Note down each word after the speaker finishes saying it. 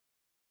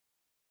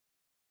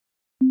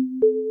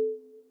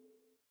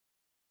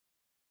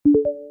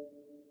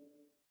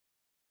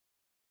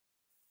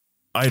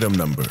Item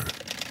Number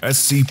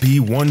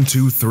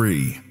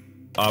SCP-123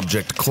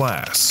 Object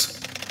Class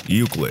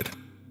Euclid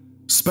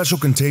Special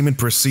Containment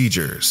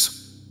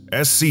Procedures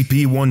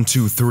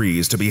SCP-123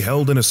 is to be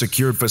held in a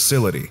secured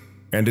facility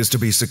and is to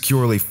be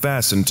securely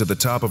fastened to the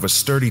top of a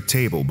sturdy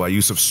table by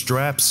use of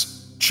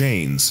straps,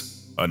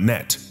 chains, a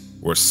net,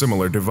 or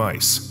similar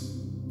device.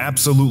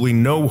 Absolutely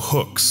no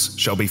hooks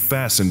shall be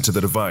fastened to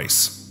the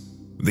device.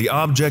 The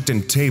object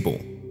and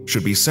table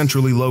should be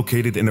centrally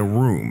located in a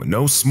room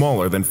no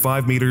smaller than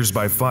 5 meters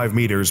by 5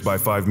 meters by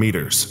 5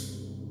 meters.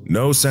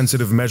 No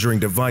sensitive measuring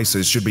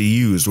devices should be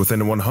used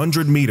within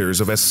 100 meters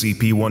of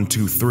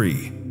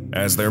SCP-123,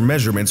 as their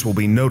measurements will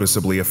be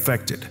noticeably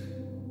affected.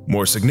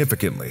 More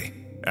significantly,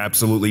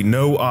 absolutely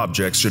no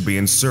objects should be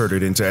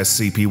inserted into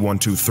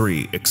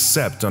SCP-123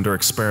 except under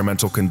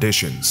experimental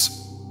conditions.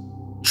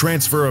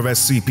 Transfer of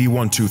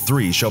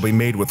SCP-123 shall be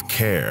made with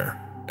care,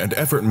 and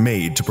effort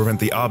made to prevent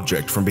the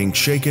object from being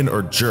shaken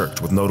or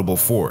jerked with notable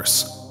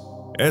force.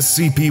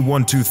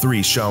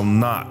 SCP-123 shall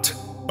not,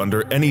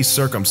 under any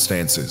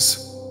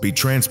circumstances, be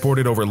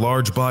transported over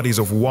large bodies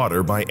of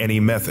water by any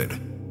method.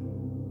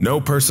 No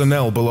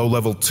personnel below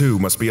Level 2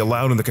 must be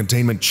allowed in the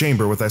containment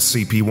chamber with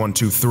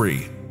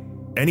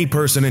SCP-123. Any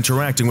person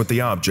interacting with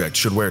the object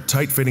should wear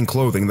tight-fitting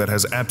clothing that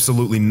has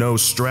absolutely no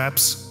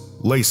straps,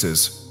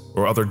 laces,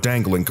 or other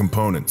dangling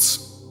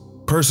components.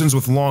 Persons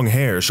with long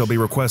hair shall be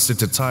requested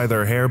to tie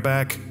their hair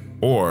back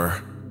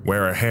or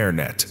wear a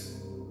hairnet.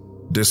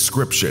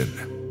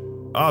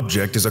 Description: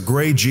 Object is a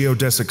gray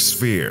geodesic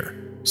sphere,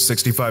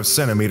 65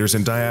 centimeters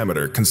in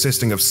diameter,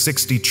 consisting of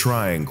 60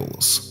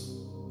 triangles.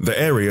 The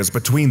areas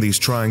between these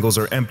triangles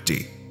are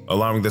empty,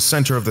 allowing the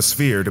center of the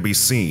sphere to be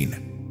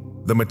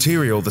seen. The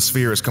material the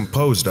sphere is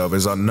composed of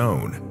is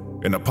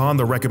unknown, and upon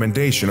the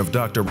recommendation of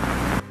Dr.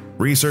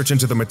 Research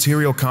into the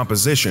material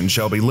composition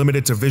shall be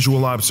limited to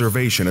visual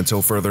observation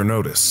until further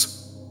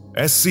notice.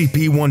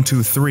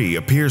 SCP-123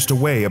 appears to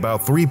weigh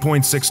about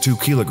 3.62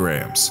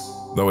 kilograms,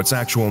 though its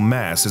actual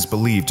mass is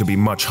believed to be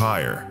much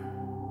higher.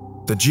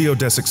 The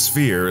geodesic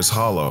sphere is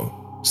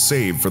hollow,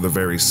 save for the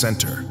very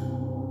center.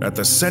 At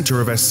the center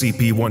of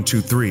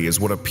SCP-123 is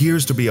what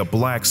appears to be a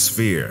black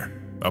sphere,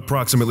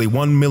 approximately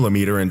 1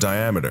 millimeter in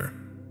diameter.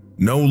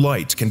 No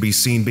light can be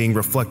seen being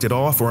reflected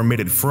off or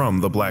emitted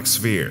from the black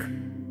sphere.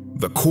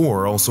 The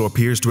core also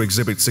appears to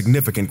exhibit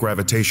significant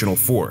gravitational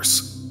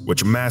force,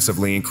 which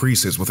massively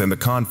increases within the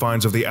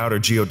confines of the outer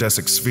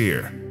geodesic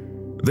sphere.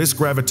 This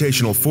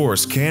gravitational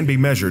force can be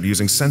measured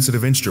using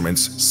sensitive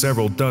instruments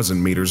several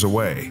dozen meters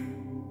away.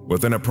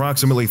 Within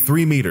approximately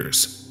 3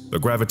 meters, the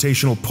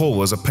gravitational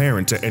pull is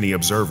apparent to any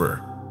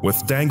observer,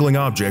 with dangling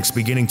objects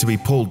beginning to be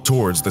pulled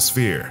towards the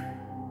sphere.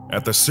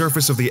 At the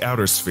surface of the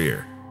outer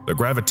sphere, the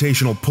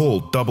gravitational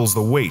pull doubles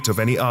the weight of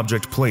any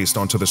object placed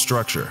onto the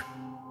structure.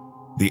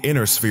 The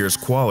inner sphere's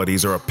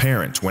qualities are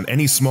apparent when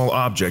any small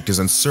object is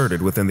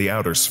inserted within the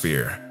outer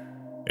sphere.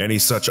 Any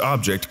such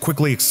object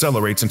quickly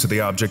accelerates into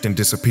the object and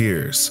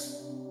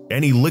disappears.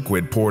 Any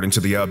liquid poured into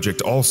the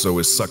object also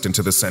is sucked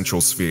into the central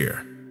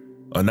sphere.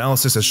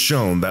 Analysis has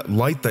shown that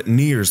light that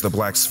nears the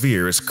black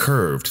sphere is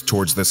curved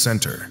towards the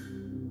center.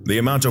 The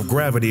amount of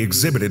gravity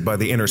exhibited by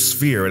the inner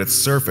sphere at its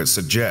surface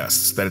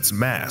suggests that its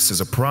mass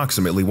is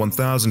approximately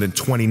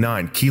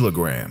 1,029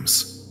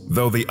 kilograms.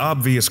 Though the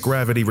obvious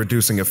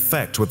gravity-reducing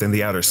effect within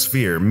the outer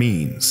sphere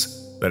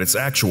means that its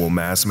actual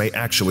mass may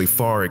actually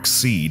far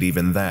exceed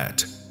even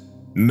that.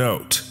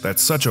 Note that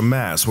such a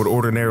mass would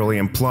ordinarily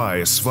imply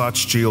a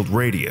Schwarzschild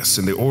radius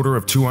in the order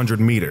of 200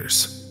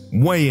 meters,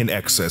 way in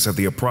excess of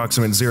the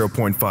approximate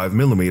 0.5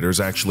 millimeters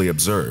actually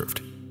observed,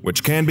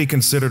 which can be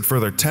considered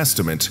further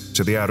testament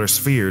to the outer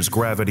sphere's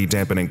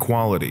gravity-dampening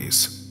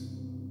qualities.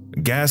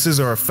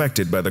 Gases are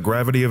affected by the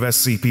gravity of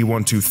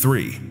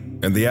SCP-123,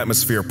 and the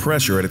atmosphere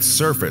pressure at its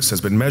surface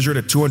has been measured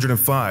at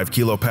 205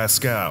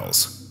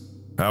 kilopascals.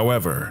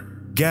 However,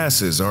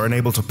 gases are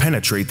unable to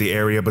penetrate the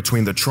area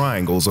between the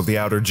triangles of the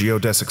outer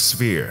geodesic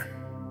sphere.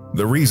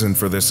 The reason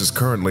for this is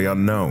currently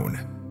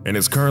unknown, and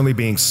is currently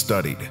being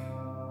studied.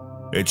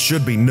 It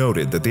should be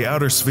noted that the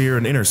outer sphere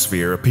and inner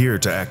sphere appear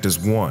to act as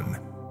one.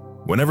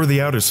 Whenever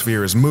the outer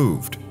sphere is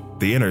moved,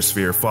 the inner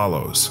sphere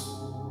follows.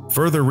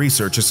 Further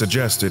research is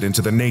suggested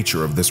into the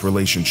nature of this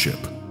relationship.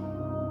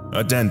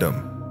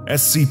 Addendum: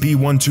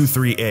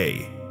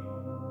 SCP-123-A.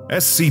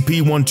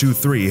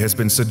 SCP-123 has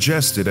been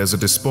suggested as a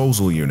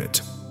disposal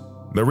unit.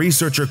 The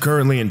researcher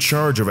currently in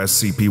charge of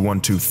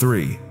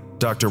SCP-123,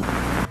 Dr.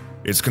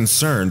 is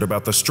concerned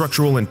about the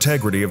structural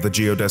integrity of the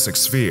geodesic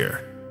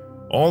sphere.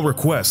 All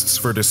requests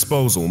for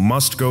disposal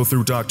must go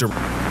through Dr.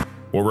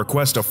 or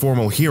request a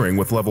formal hearing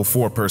with Level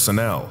 4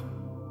 personnel.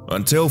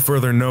 Until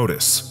further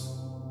notice,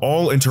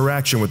 all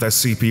interaction with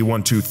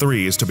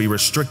SCP-123 is to be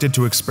restricted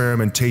to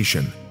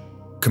experimentation.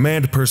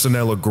 Command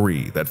personnel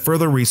agree that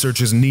further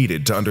research is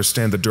needed to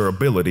understand the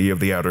durability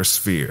of the outer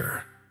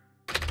sphere.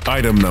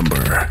 Item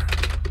Number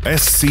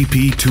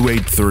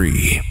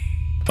SCP-283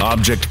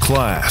 Object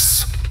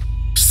Class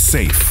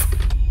Safe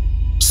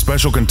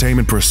Special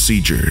Containment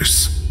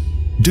Procedures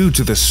Due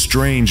to the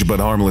strange but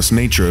harmless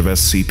nature of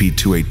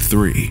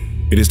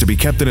SCP-283, it is to be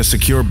kept in a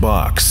secure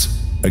box,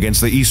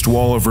 against the east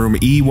wall of room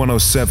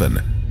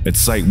E107 at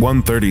Site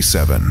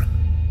 137.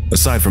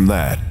 Aside from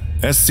that,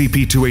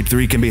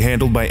 SCP-283 can be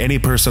handled by any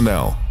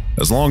personnel,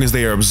 as long as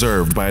they are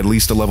observed by at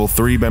least a Level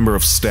 3 member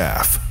of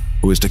staff,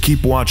 who is to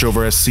keep watch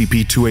over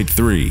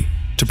SCP-283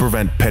 to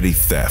prevent petty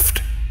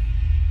theft.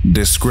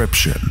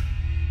 Description: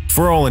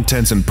 for all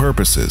intents and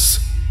purposes,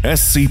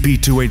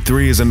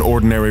 SCP-283 is an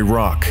ordinary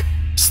rock,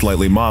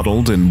 slightly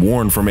mottled and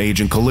worn from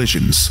age and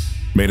collisions,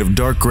 made of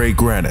dark gray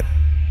granite.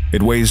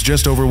 It weighs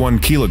just over 1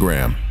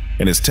 kilogram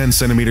and is 10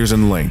 centimeters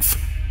in length.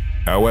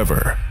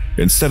 However,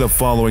 instead of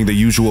following the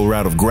usual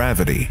route of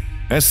gravity,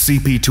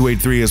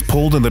 SCP-283 is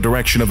pulled in the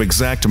direction of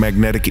exact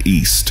magnetic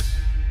east.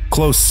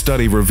 Close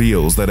study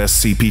reveals that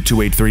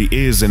SCP-283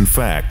 is, in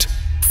fact,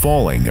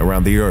 falling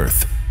around the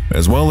Earth,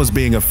 as well as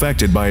being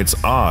affected by its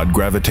odd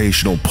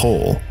gravitational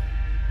pull.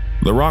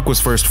 The rock was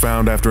first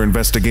found after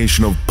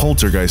investigation of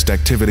poltergeist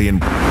activity in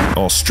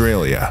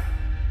Australia,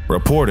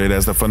 reported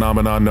as the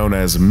phenomenon known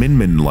as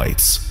Min-Min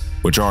lights,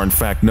 which are in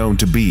fact known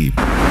to be.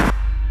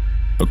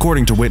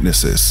 According to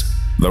witnesses,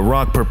 the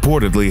rock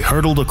purportedly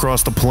hurtled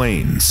across the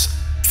plains,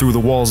 through the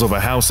walls of a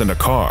house and a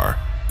car,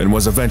 and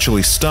was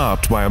eventually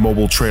stopped by a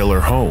mobile trailer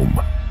home,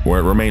 where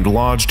it remained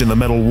lodged in the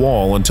metal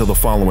wall until the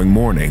following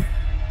morning.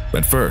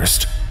 At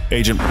first,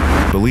 Agent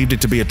believed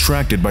it to be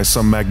attracted by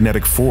some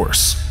magnetic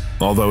force,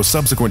 although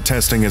subsequent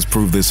testing has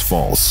proved this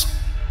false.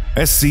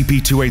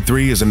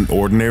 SCP-283 is an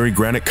ordinary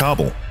granite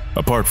cobble,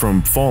 apart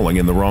from falling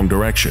in the wrong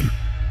direction.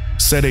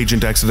 Said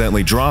agent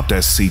accidentally dropped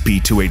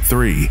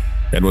SCP-283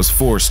 and was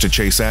forced to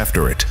chase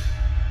after it.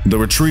 The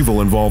retrieval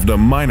involved a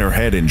minor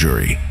head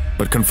injury,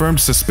 but confirmed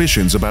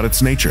suspicions about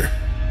its nature.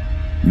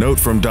 Note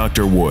from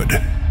Dr. Wood: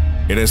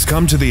 it has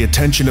come to the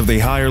attention of the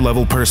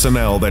higher-level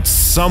personnel that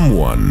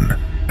someone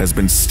has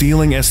been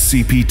stealing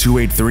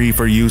SCP-283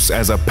 for use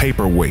as a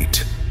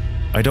paperweight.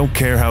 I don't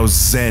care how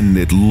zen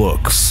it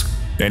looks.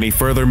 Any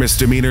further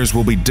misdemeanors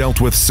will be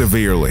dealt with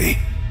severely.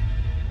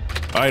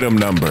 Item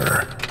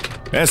Number: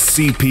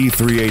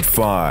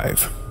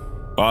 SCP-385.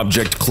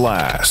 Object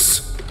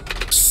Class: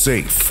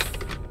 Safe.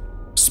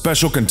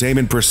 Special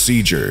Containment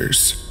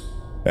Procedures: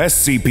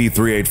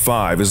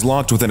 SCP-385 is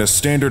locked within a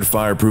standard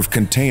fireproof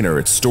container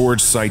at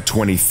Storage Site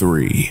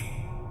 23.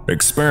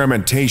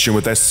 Experimentation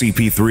with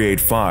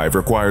SCP-385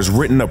 requires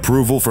written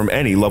approval from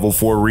any Level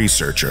 4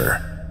 researcher.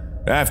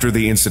 After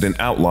the incident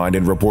outlined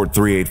in Report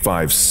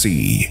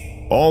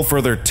 385-C, all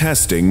further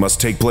testing must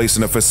take place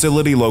in a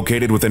facility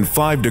located within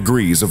 5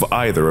 degrees of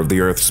either of the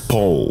Earth's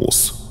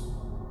poles.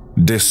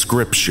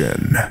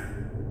 Description: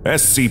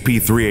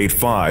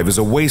 SCP-385 is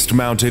a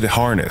waist-mounted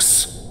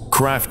harness,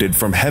 crafted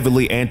from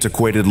heavily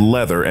antiquated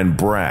leather and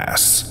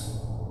brass.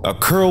 A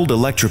curled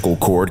electrical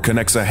cord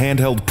connects a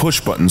handheld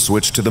push-button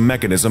switch to the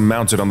mechanism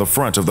mounted on the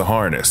front of the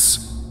harness,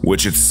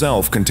 which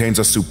itself contains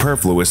a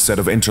superfluous set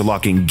of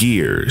interlocking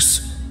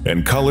gears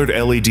and colored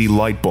LED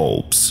light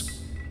bulbs.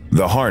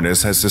 The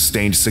harness has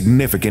sustained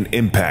significant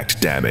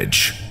impact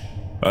damage.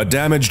 A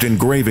damaged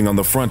engraving on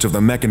the front of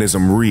the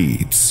mechanism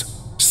reads,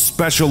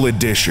 "Special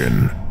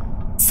Edition,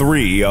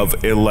 3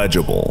 of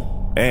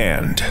illegible,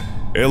 and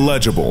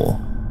illegible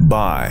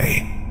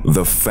by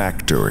the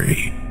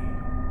factory."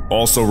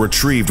 Also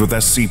retrieved with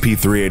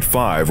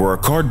SCP-385 were a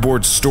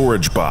cardboard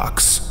storage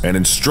box and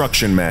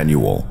instruction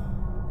manual.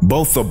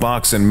 Both the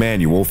box and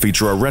manual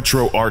feature a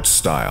retro art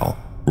style,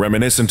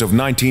 reminiscent of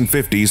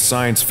 1950s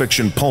science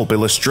fiction pulp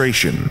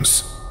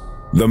illustrations.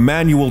 The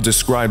manual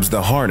describes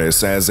the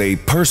harness as a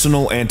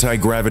personal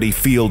anti-gravity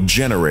field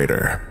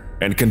generator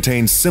and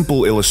contains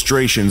simple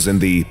illustrations in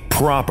the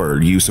proper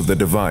use of the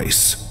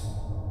device.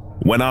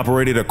 When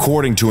operated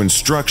according to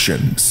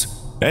instructions,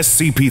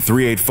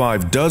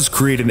 SCP-385 does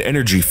create an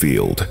energy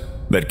field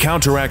that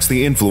counteracts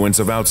the influence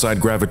of outside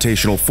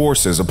gravitational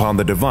forces upon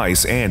the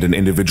device and an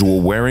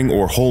individual wearing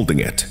or holding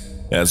it,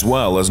 as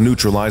well as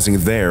neutralizing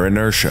their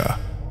inertia.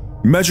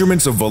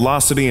 Measurements of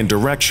velocity and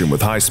direction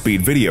with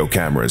high-speed video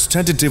cameras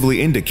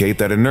tentatively indicate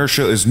that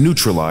inertia is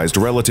neutralized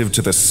relative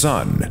to the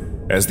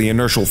Sun as the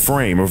inertial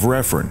frame of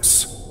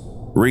reference.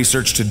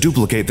 Research to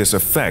duplicate this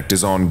effect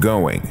is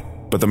ongoing,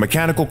 but the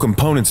mechanical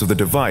components of the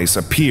device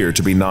appear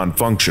to be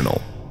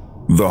non-functional.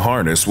 The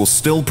harness will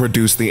still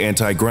produce the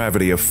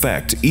anti-gravity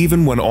effect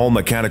even when all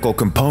mechanical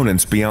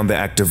components beyond the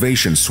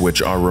activation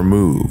switch are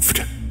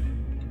removed.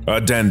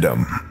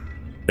 Addendum: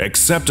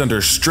 except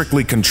under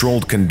strictly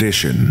controlled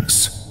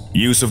conditions,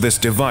 use of this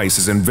device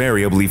is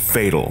invariably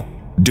fatal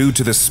due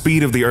to the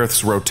speed of the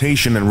Earth's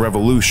rotation and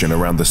revolution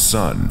around the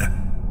Sun.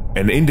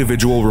 An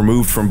individual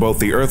removed from both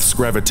the Earth's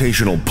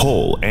gravitational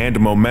pull and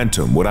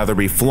momentum would either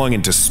be flung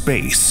into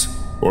space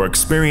or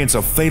experience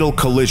a fatal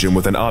collision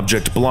with an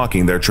object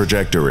blocking their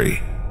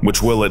trajectory,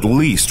 which will at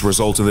least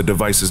result in the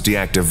device's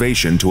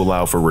deactivation to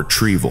allow for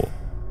retrieval.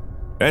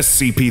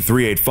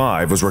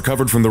 SCP-385 was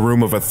recovered from the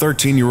room of a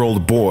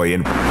 13-year-old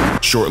boy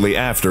shortly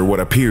after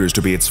what appears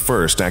to be its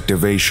first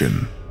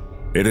activation.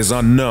 It is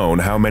unknown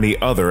how many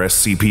other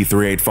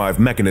SCP-385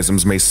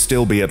 mechanisms may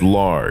still be at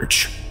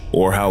large,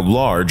 or how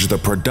large the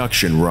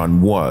production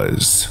run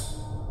was.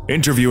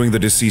 Interviewing the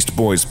deceased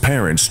boy's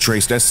parents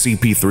traced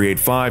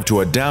SCP-385 to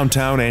a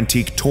downtown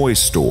antique toy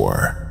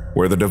store,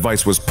 where the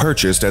device was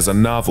purchased as a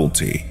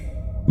novelty.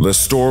 The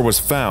store was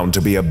found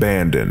to be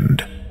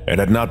abandoned and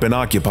had not been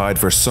occupied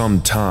for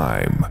some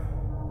time.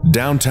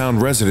 Downtown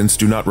residents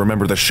do not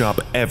remember the shop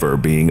ever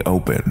being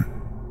open.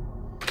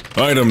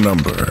 Item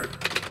number: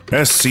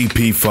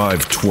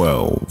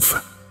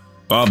 SCP-512.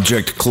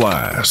 Object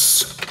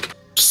Class: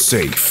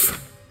 Safe.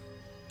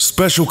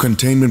 Special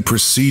Containment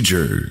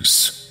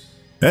Procedures.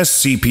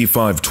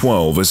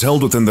 SCP-512 is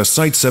held within the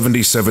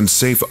Site-77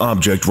 Safe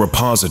Object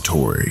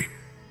Repository.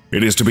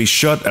 It is to be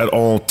shut at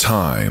all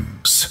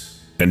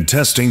times, and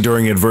testing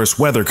during adverse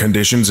weather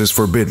conditions is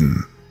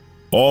forbidden.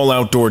 All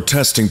outdoor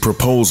testing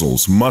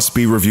proposals must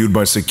be reviewed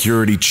by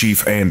Security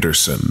Chief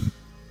Anderson.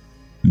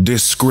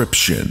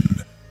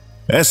 Description: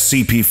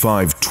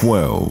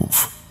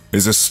 SCP-512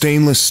 is a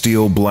stainless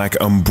steel black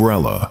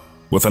umbrella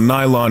with a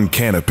nylon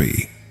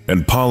canopy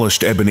and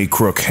polished ebony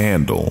crook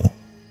handle.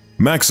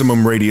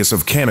 Maximum radius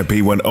of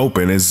canopy when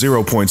open is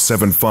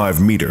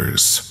 0.75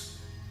 meters.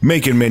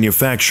 Make and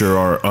manufacture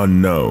are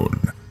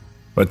unknown.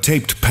 A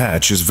taped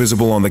patch is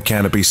visible on the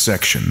canopy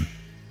section.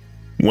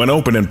 When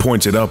open and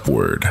pointed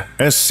upward,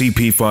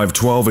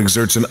 SCP-512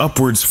 exerts an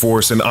upwards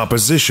force in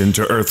opposition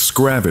to Earth's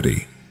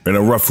gravity in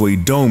a roughly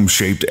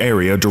dome-shaped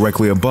area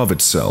directly above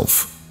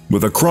itself,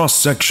 with a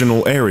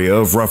cross-sectional area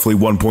of roughly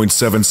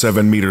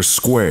 1.77 meters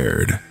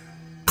squared.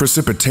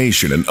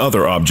 Precipitation and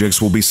other objects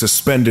will be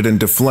suspended and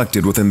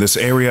deflected within this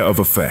area of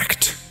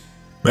effect.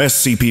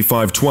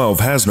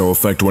 SCP-512 has no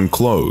effect when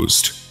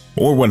closed,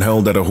 or when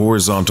held at a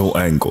horizontal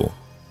angle.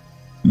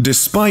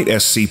 Despite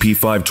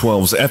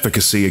SCP-512's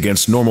efficacy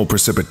against normal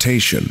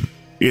precipitation,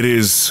 it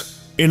is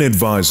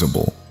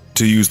inadvisable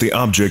to use the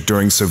object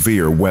during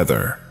severe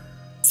weather.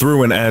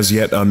 Through an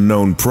as-yet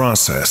unknown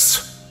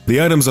process, the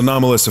item's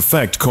anomalous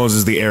effect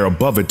causes the air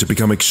above it to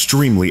become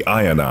extremely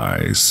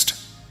ionized.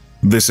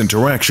 This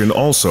interaction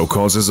also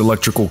causes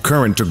electrical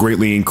current to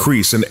greatly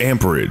increase in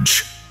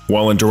amperage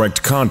while in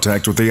direct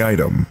contact with the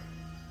item.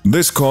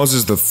 This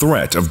causes the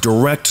threat of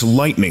direct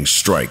lightning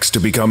strikes to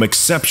become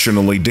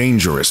exceptionally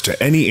dangerous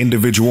to any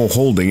individual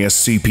holding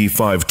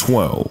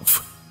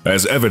SCP-512,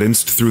 as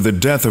evidenced through the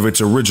death of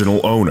its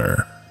original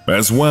owner,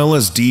 as well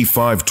as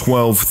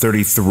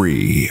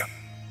D512-33.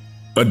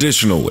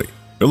 Additionally,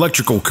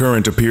 electrical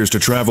current appears to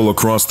travel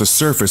across the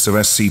surface of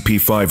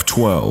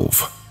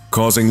SCP-512,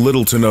 causing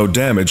little to no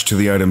damage to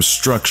the item's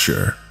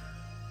structure.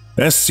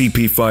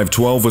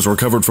 SCP-512 was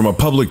recovered from a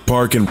public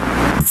park in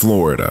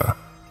Florida.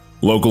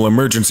 Local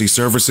emergency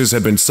services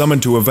had been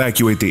summoned to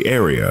evacuate the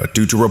area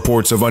due to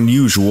reports of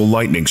unusual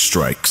lightning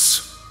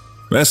strikes.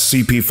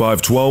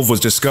 SCP-512 was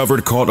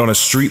discovered caught on a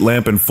street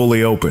lamp and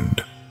fully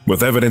opened,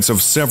 with evidence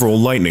of several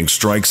lightning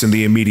strikes in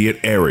the immediate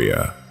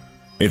area.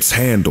 Its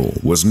handle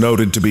was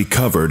noted to be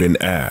covered in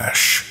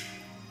ash.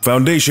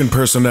 Foundation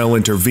personnel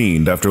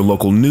intervened after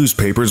local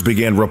newspapers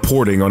began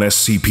reporting on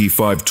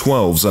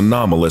SCP-512's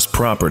anomalous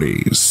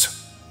properties.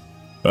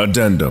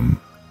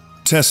 Addendum: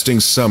 Testing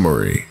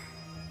Summary.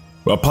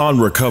 Upon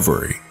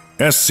recovery,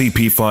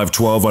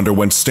 SCP-512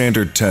 underwent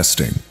standard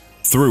testing,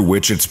 through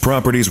which its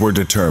properties were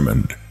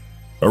determined.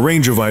 A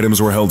range of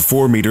items were held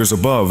 4 meters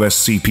above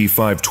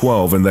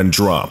SCP-512 and then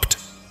dropped,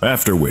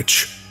 after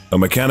which a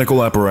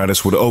mechanical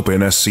apparatus would open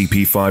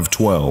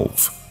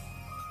SCP-512.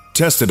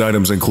 Tested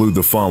items include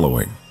the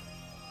following: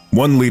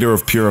 1 liter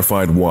of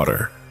purified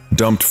water,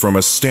 dumped from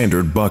a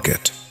standard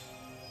bucket.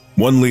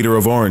 1 liter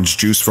of orange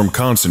juice from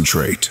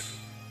concentrate.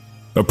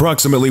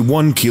 Approximately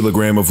 1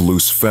 kilogram of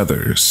loose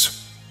feathers.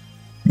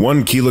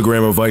 1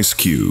 kilogram of ice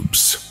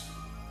cubes.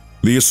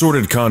 The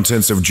assorted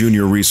contents of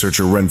junior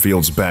researcher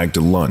Renfield's bag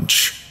to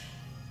lunch.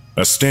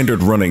 A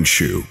standard running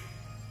shoe.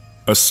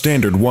 A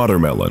standard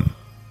watermelon.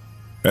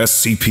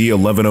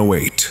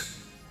 SCP-1108.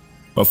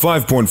 A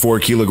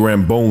 5.4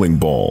 kilogram bowling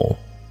ball.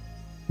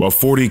 A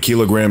 40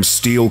 kilogram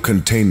steel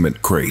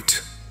containment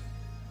crate.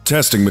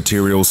 Testing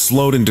materials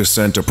slowed in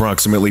descent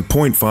approximately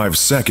 0.5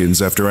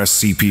 seconds after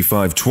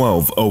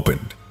SCP-512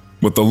 opened,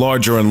 with the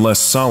larger and less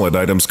solid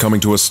items coming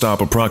to a stop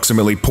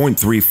approximately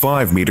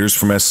 0.35 meters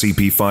from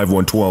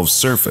SCP-512's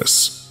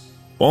surface.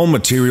 All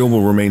material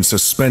will remain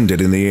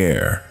suspended in the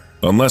air,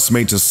 unless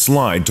made to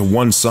slide to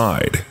one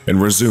side and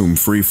resume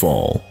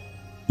freefall.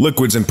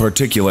 Liquids and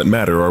particulate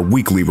matter are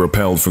weakly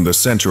repelled from the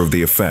center of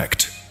the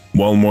effect,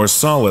 while more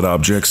solid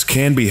objects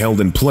can be held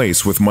in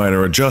place with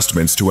minor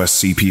adjustments to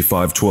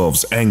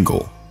SCP-512's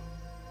angle.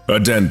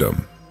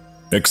 Addendum: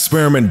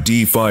 Experiment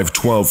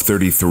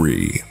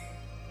D512-33.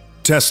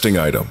 Testing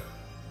Item: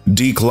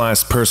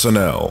 D-Class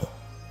Personnel.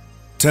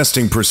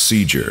 Testing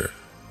Procedure: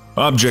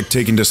 Object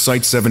taken to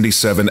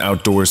Site-77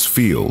 Outdoors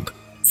Field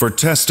for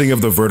testing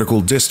of the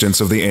vertical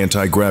distance of the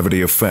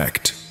anti-gravity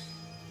effect.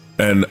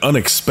 An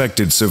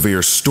unexpected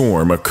severe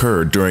storm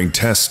occurred during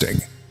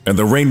testing, and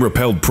the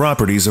rain-repelled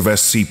properties of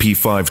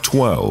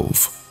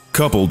SCP-512,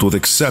 coupled with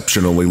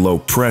exceptionally low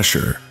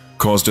pressure,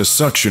 caused a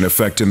suction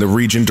effect in the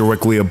region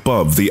directly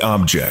above the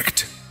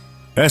object.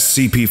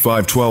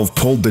 SCP-512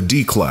 pulled the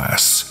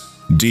D-Class,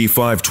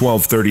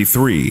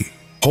 D512-33,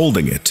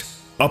 holding it,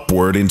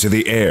 upward into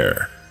the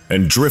air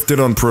and drifted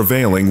on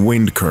prevailing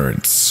wind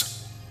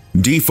currents.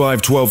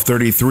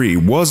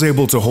 D5-1233 was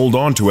able to hold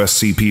on to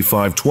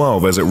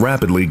SCP-512 as it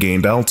rapidly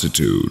gained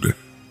altitude.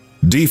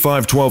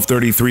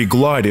 D5-1233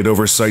 glided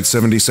over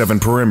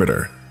Site-77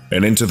 perimeter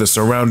and into the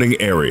surrounding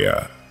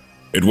area.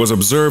 It was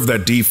observed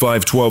that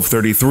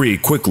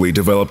D5-1233 quickly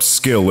developed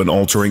skill in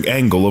altering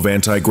angle of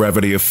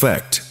anti-gravity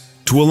effect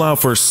to allow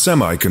for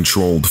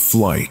semi-controlled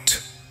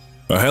flight.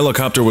 A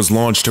helicopter was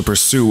launched to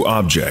pursue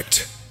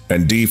object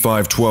and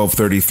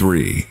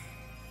D5-1233.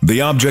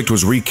 The object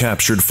was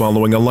recaptured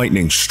following a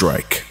lightning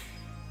strike.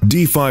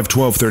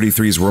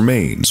 D5-1233's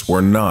remains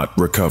were not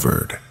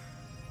recovered.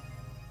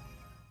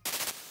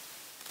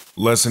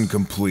 Lesson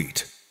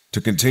complete.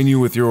 To continue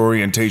with your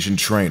orientation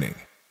training,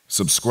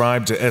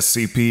 subscribe to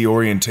SCP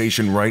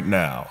Orientation right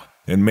now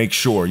and make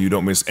sure you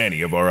don't miss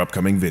any of our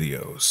upcoming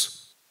videos.